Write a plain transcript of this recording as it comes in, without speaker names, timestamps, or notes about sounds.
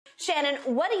Shannon,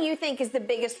 what do you think is the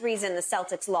biggest reason the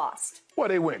Celtics lost? Well,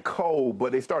 they went cold,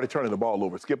 but they started turning the ball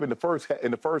over. Skip, in the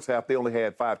first half, they only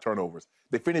had 5 turnovers.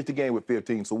 They finished the game with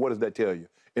 15, so what does that tell you?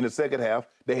 In the second half,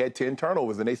 they had 10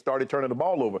 turnovers, and they started turning the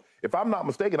ball over. If I'm not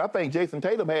mistaken, I think Jason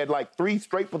Tatum had like 3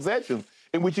 straight possessions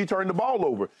in which he turned the ball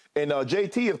over. And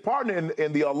JT, his partner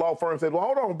in the law firm, said, well,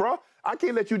 hold on, bro. I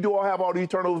can't let you have all these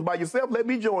turnovers by yourself. Let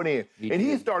me join in.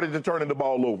 He started to turning the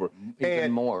ball over.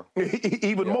 Even more.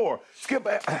 Even more. Skip,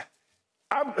 I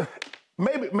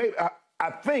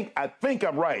think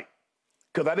I'm right,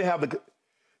 because I didn't have the.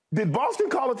 Did Boston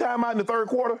call a timeout in the third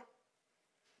quarter?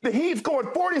 The Heat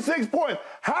scored 46 points.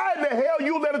 How in the hell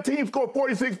you let a team score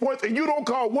 46 points and you don't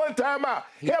call one timeout?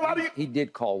 He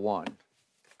did call one.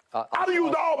 I'd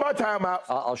used all my timeouts.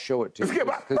 I'll show it to you. Skip,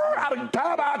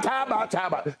 timeout.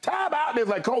 And it's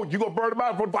like, coach, you gonna burn them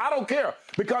out? I don't care,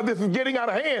 because this is getting out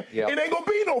of hand. It ain't gonna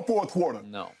be no fourth quarter.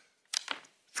 No.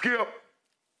 Skip.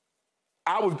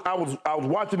 I was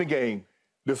watching the game.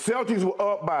 The Celtics were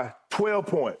up by 12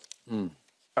 points.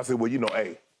 I said, well,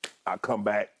 hey, I'll come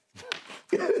back.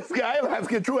 I said,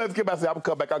 I'll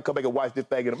come back and watch this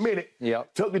thing in a minute.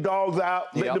 Took the dogs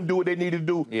out, let them do what they needed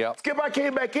to do. Skip, I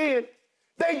came back in.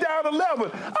 They down 11.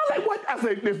 I was like, what? I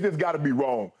said, this got to be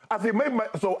wrong. I said, maybe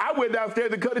so I went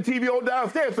downstairs and cut the TV on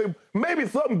downstairs. So maybe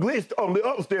something glitched on the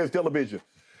upstairs television.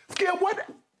 Skip, what?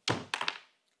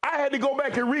 I had to go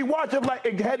back and rewatch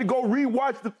it. Had to go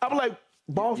rewatch. I'm like,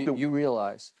 Boston. You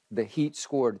realize the Heat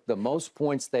scored the most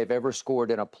points they've ever scored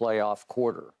in a playoff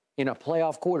quarter. In a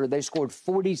playoff quarter, they scored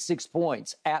 46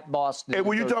 points at Boston. And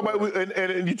when you talk about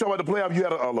and you talk about the playoffs, you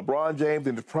had a LeBron James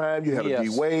in his prime, you had a D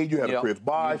Wade, you had a Chris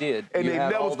Bosh, you did. And they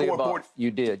never scored 40. You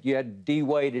did. You had D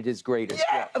Wade at his greatest.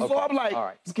 Yeah. So I'm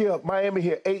like, Skip, Miami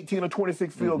hit 18 or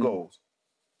 26 field goals,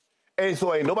 and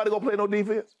so ain't nobody gonna play no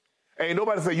defense. Ain't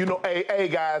nobody say, hey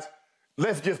guys,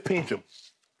 let's just pinch them,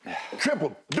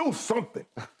 triple, do something.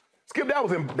 Skip,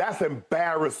 that's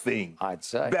embarrassing. I'd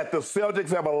say that the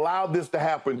Celtics have allowed this to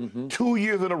happen 2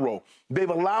 years in a row. They've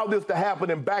allowed this to happen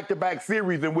in back-to-back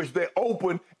series in which they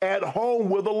open at home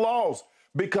with a loss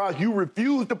because you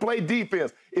refuse to play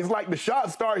defense. It's like the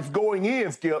shot starts going in,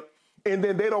 Skip, and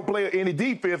then they don't play any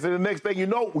defense, and the next thing you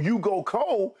know, you go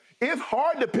cold. It's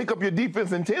hard to pick up your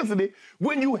defense intensity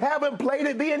when you haven't played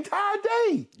it the entire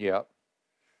day. Yep.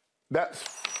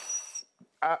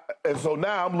 And so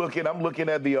now I'm looking at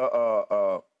the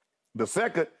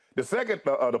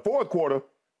fourth quarter,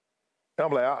 and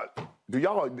I'm like, do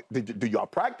y'all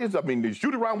practice? I mean, the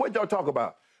shoot around, what y'all talk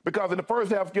about? Because in the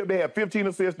first half, Skip, they had 15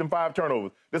 assists and 5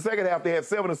 turnovers. The second half, they had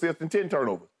 7 assists and 10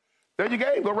 turnovers. There's your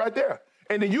game, go right there.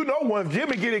 And then once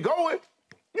Jimmy get it going,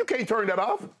 you can't turn that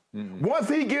off. Once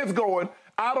he gets going,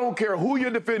 I don't care who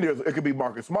your defender is. It could be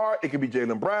Marcus Smart, it could be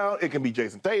Jaylen Brown, it could be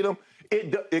Jason Tatum,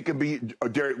 it could be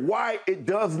Derek White. It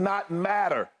does not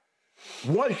matter.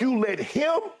 Once you let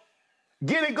him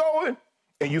get it going,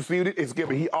 and you see it's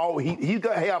giving. He's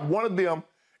gonna have one of them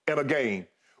in a game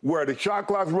where the shot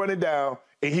clock's running down,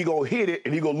 and he gonna hit it,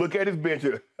 and he gonna look at his bench.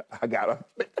 And, I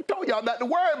told y'all not to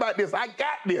worry about this. I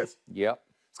got this. Yep.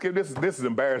 Skip, this is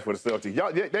embarrassing for the Celtics.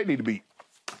 Y'all, they need to be.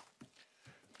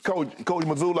 Coach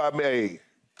Mazzulla,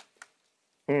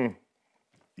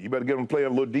 you better get them playing a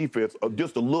little defense,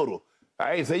 just a little.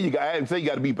 I didn't say you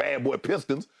got to be bad boy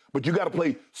Pistons, but you got to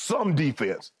play some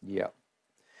defense. Yeah.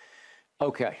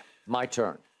 Okay, my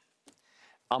turn.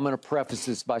 I'm going to preface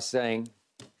this by saying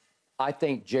I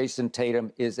think Jason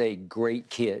Tatum is a great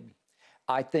kid.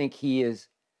 I think he is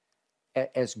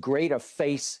as great a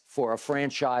face for a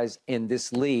franchise in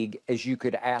this league as you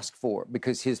could ask for,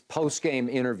 because his post-game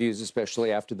interviews,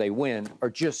 especially after they win, are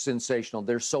just sensational.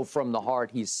 They're so from the heart.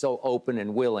 He's so open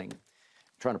and willing.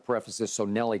 I'm trying to preface this so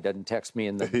Nellie doesn't text me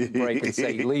in the break and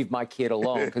say, leave my kid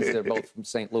alone, because they're both from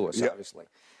St. Louis, obviously.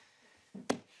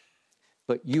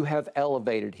 But you have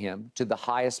elevated him to the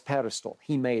highest pedestal.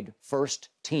 He made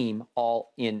first-team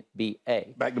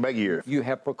All-NBA. Back-to-back years. You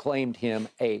have proclaimed him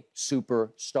a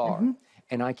superstar.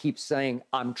 And I keep saying,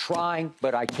 I'm trying,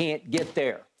 but I can't get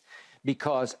there.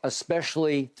 Because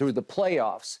especially through the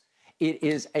playoffs, it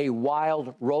is a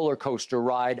wild roller coaster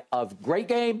ride of great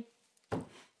game,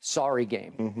 sorry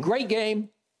game. Great game,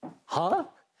 huh?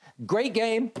 Great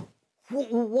game.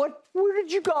 Where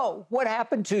did you go? What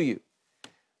happened to you?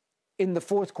 In the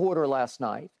fourth quarter last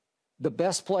night, the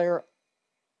best player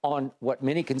on what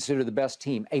many consider the best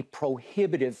team, a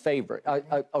prohibitive favorite,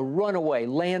 a runaway,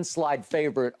 landslide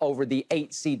favorite over the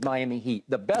 8-seed Miami Heat.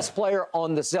 The best player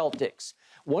on the Celtics,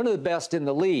 one of the best in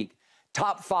the league,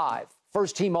 top 5,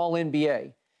 first-team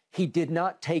All-NBA. He did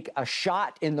not take a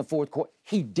shot in the fourth quarter.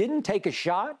 He didn't take a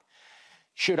shot.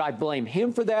 Should I blame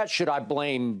him for that? Should I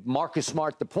blame Marcus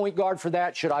Smart, the point guard, for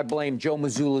that? Should I blame Joe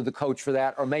Mazzulla, the coach, for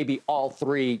that? Or maybe all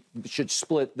three should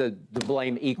split the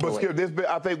blame equally? But Skip, this,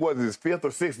 I think, was his 5th or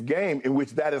 6th game in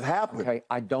which that has happened. Okay,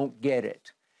 I don't get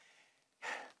it.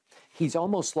 He's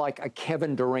almost like a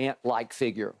Kevin Durant-like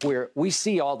figure, where we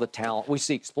see all the talent. We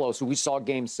see explosive. We saw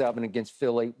Game 7 against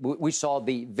Philly. We saw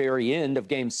the very end of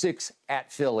Game 6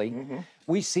 at Philly.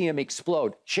 We see him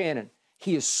explode. Shannon,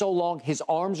 he is so long, his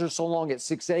arms are so long at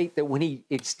 6'8", that when he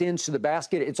extends to the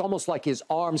basket, it's almost like his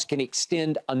arms can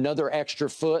extend another extra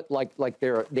foot, like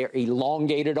they're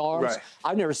elongated arms. Right.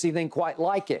 I've never seen anything quite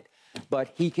like it.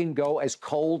 But he can go as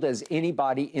cold as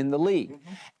anybody in the league.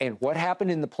 And what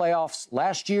happened in the playoffs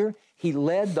last year? He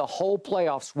led the whole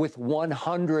playoffs with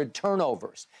 100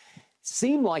 turnovers.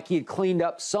 Seemed like he had cleaned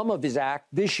up some of his act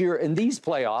this year in these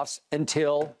playoffs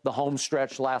until the home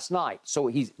stretch last night. So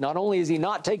he's not only is he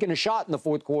not taking a shot in the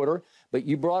fourth quarter, but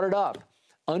you brought it up.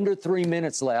 Under 3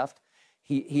 minutes left,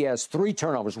 he has 3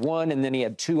 turnovers, 1, and then he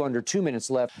had 2 under 2 minutes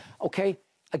left. Okay.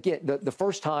 Again, the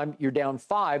first time you're down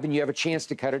 5 and you have a chance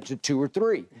to cut it to 2 or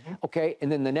 3. Okay.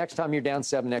 And then the next time you're down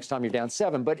 7, next time you're down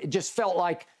 7. But it just felt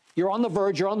like you're on the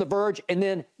verge, and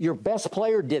then your best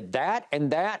player did that,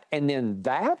 and then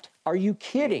that? Are you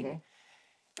kidding?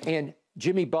 And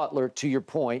Jimmy Butler, to your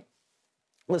point,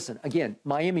 listen, again,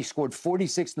 Miami scored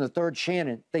 46 in the third.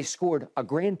 Shannon, they scored a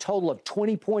grand total of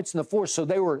 20 points in the fourth, so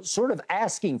they were sort of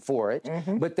asking for it.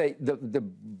 But the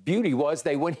beauty was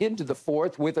they went into the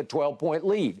fourth with a 12-point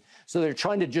lead. So they're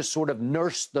trying to just sort of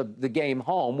nurse the game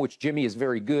home, which Jimmy is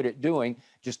very good at doing,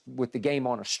 just with the game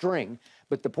on a string.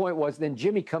 But the point was then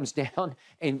Jimmy comes down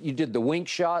and you did the wink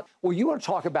shot. Well, you want to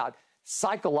talk about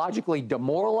psychologically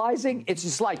demoralizing? It's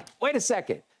just like, wait a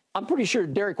second. I'm pretty sure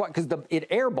Derek White, because it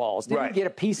airballs, didn't get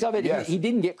a piece of it. Yes. He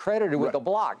didn't get credited with the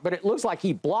block, but it looks like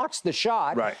he blocks the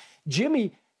shot. Right.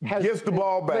 Jimmy gets the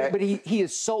ball back. But he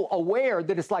is so aware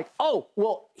that it's like, oh,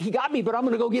 well, he got me, but I'm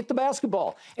going to go get the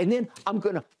basketball. And then I'm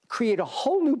going to create a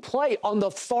whole new play on the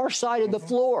far side of the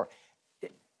floor.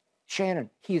 Shannon,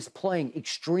 he is playing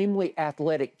extremely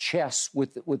athletic chess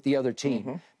with the other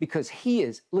team because he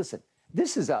is, listen,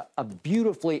 this is a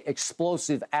beautifully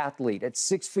explosive athlete at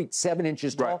 6 feet 7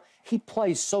 inches tall. Right. He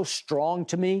plays so strong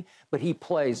to me, but he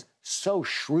plays so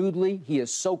shrewdly. He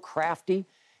is so crafty.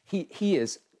 He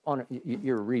is on.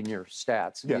 You're reading your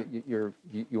stats. Yeah.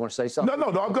 You want to say something? No.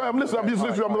 I'm listening. I'm just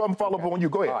listening. I'm going to follow up on you.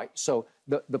 Go ahead. All right. So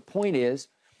the point is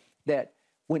that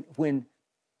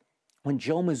when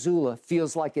Joe Mazzulla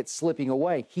feels like it's slipping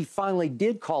away, he finally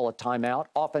did call a timeout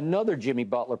off another Jimmy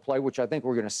Butler play, which I think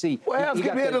we're going to see. Well, he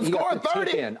had to score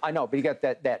 30. In. I know, but he got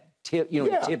that tip, he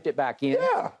tipped it back in.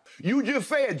 Yeah. You just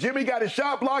said Jimmy got his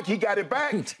shot blocked. He got it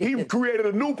back. He created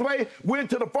a new play,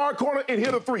 went to the far corner, and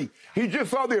hit a 3. He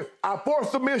just saw this. I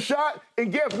forced a missed shot,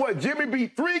 and guess what? Jimmy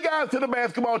beat 3 guys to the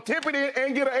basketball, tip it in,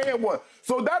 and get an and 1.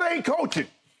 So that ain't coaching.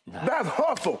 That's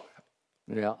hustle.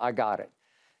 Yeah, I got it.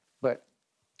 But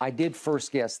I did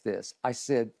first guess this. I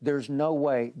said, there's no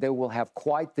way they will have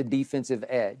quite the defensive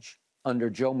edge under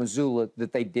Joe Mazzulla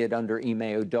that they did under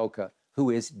Ime Udoka,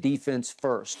 who is defense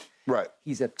first. Right.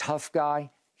 He's a tough guy.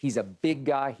 He's a big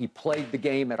guy. He played the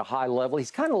game at a high level.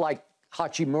 He's kind of like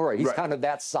Hachimura. He's kind of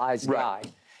that size guy.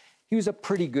 He was a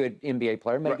pretty good NBA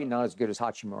player, maybe not as good as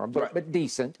Hachimura, but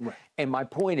decent. Right. And my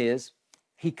point is,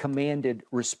 he commanded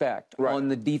respect on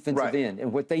the defensive end.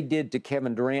 And what they did to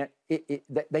Kevin Durant,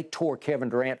 they tore Kevin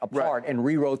Durant apart and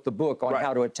rewrote the book on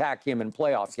how to attack him in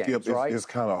playoff games, right? It's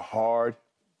kind of hard.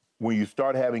 When you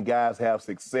start having guys have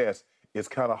success, it's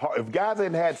kind of hard. If guys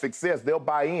hadn't had success, they'll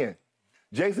buy in.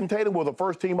 Jason Tatum was a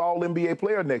first-team All-NBA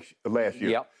player last year.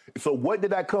 Yep. So what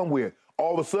did that come with?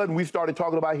 All of a sudden, we started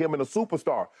talking about him as a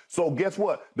superstar. So guess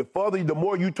what? The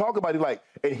more you talk about it,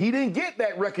 and he didn't get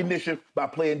that recognition by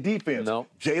playing defense. No.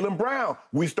 Jaylen Brown,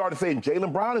 we started saying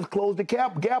Jaylen Brown has closed the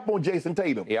gap on Jason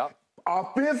Tatum. Yep.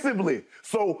 Offensively.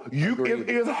 So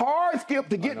it's hard, Skip,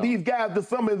 to get these guys to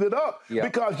sum it up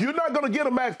because you're not going to get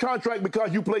a max contract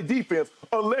because you play defense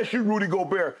unless you're Rudy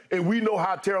Gobert, and we know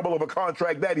how terrible of a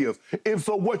contract that is. And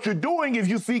so what you're doing is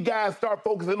you see guys start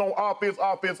focusing on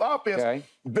offense. Okay.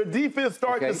 The defense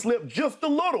starts to slip just a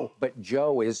little. But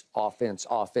Joe is offense.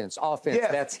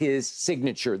 Yes. That's his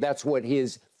signature. That's what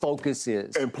his focus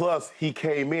is. And plus, he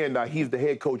came in. Now, he's the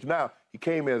head coach now. He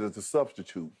came in as a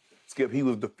substitute. Skip, he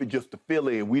was just the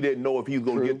fill-in. We didn't know if he was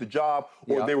going to get the job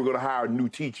or they were going to hire a new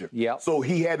teacher. So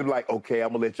he had to be like, okay, I'm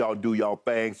going to let y'all do y'all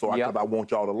thing because I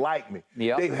want y'all to like me.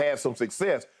 They've had some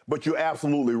success, but you're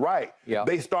absolutely right.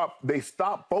 They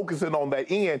stop focusing on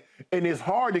that end, and it's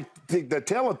hard to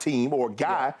tell a team or a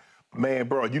guy, Man,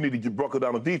 bro, you need to get buckle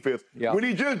down on defense. Yeah. When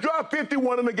he just dropped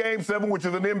 51 in the Game 7, which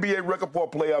is an NBA record for a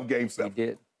playoff Game 7. He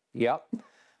did. Yep.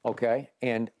 Okay.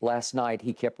 And last night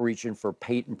he kept reaching for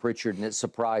Peyton Pritchard, and it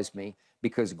surprised me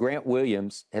because Grant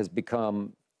Williams has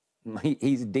become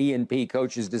he's DNP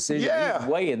coach's decision. Yeah. He's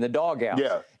way in the doghouse.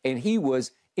 Yeah. And he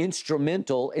was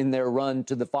instrumental in their run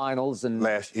to the finals. And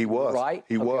He was. right.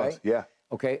 He okay. was. Yeah.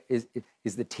 Okay. Is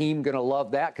the team going to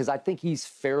love that? Because I think he's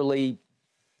fairly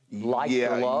liked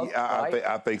or loved. Right?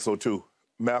 I think so too.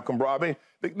 Malcolm Brogdon.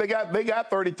 They got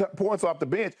 30 points off the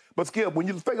bench. But Skip, when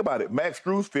you think about it, Max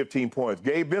Strus, 15 points.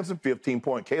 Gabe Vincent, 15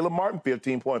 points. Caleb Martin,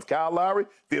 15 points. Kyle Lowry,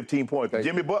 15 points. Okay.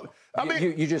 Jimmy Butler.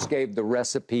 You just gave the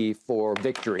recipe for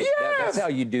victory. Yes! That's how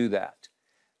you do that.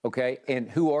 Okay? And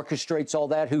who orchestrates all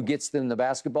that? Who gets them the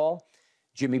basketball?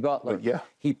 Jimmy Butler. Yeah.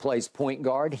 He plays point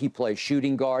guard. He plays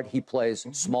shooting guard. He plays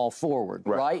small forward,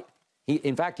 right?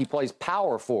 In fact, he plays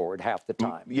power forward half the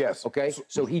time. Yes. Okay?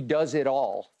 So he does it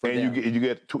all for them. And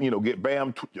you get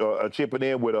Bam chipping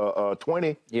in with a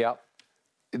 20. Yeah.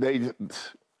 They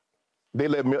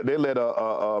let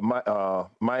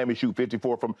Miami shoot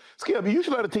 54 from. Skip, you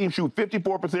should let a team shoot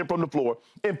 54% from the floor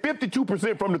and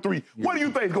 52% from the three. What do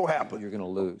you think is going to happen? You're going to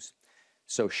lose.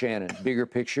 So, Shannon, bigger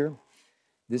picture.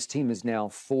 This team is now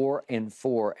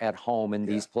 4-4 at home in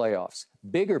these playoffs.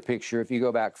 Bigger picture, if you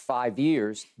go back 5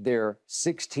 years, they're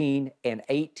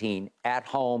 16-18 at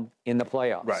home in the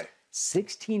playoffs. Right.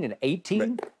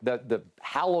 16-18? The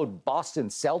hallowed Boston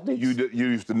Celtics? You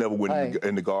used to never win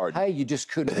in the Garden. Hey, you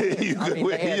just couldn't win.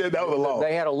 That was a loss.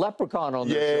 They had a leprechaun on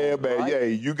their shoulder, man. right? Yeah,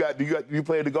 you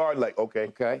played the Garden like, okay.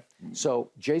 Okay.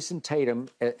 So Jason Tatum,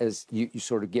 as you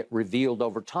sort of get revealed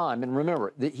over time, and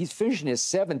remember, he's finishing his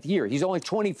 7th year. He's only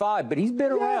 25, but he's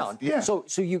been around. Yeah. So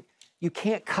you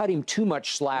can't cut him too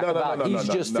much slack about he's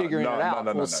just figuring it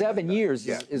out. 7 years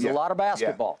is a lot of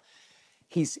basketball.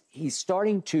 He's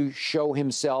starting to show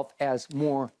himself as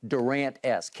more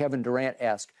Durant-esque, Kevin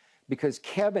Durant-esque, because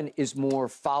Kevin is more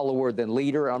follower than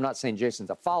leader. I'm not saying Jason's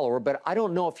a follower, but I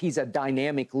don't know if he's a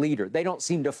dynamic leader. They don't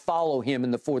seem to follow him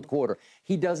in the fourth quarter.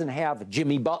 He doesn't have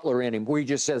Jimmy Butler in him where he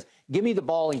just says, give me the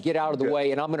ball and get out of the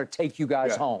way, and I'm going to take you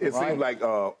guys home. It seems like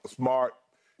Smart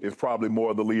is probably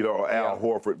more the leader, or Al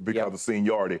Horford because of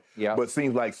seniority. Yeah. But it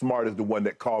seems like Smart is the one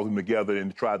that calls them together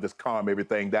and tries to calm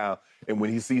everything down. And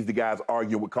when he sees the guys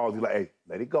arguing with calls, he's like, hey,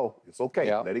 let it go. It's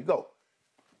okay. Let it go.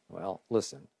 Well,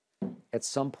 listen, at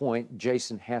some point,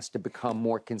 Jason has to become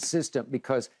more consistent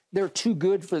because they're too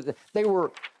good for they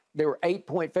were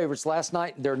 8-point favorites last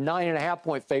night. They're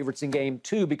 9.5-point favorites in game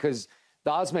 2 because the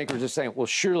odds makers are saying, well,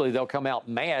 surely they'll come out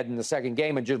mad in the second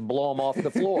game and just blow them off the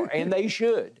floor. And they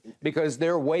should, because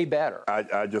they're way better. I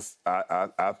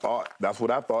thought, that's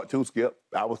what I thought too, Skip.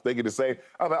 I was thinking the same.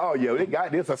 I was like, oh, yeah, they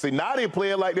got this. I see, now they're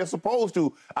playing like they're supposed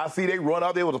to. I see they run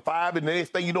out there with a 5, and the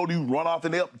next thing you know, you run off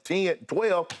and they're up 10,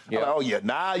 12. I'm like, oh, yeah,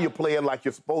 now you're playing like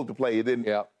you're supposed to play. And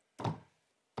then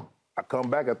I come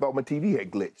back, I thought my TV had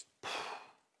glitched.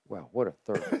 Wow, what a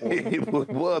third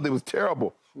quarter. It was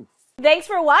terrible. Thanks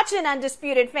for watching,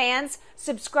 Undisputed fans.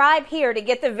 Subscribe here to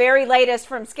get the very latest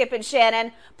from Skip and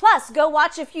Shannon. Plus, go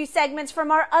watch a few segments from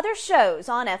our other shows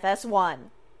on FS1.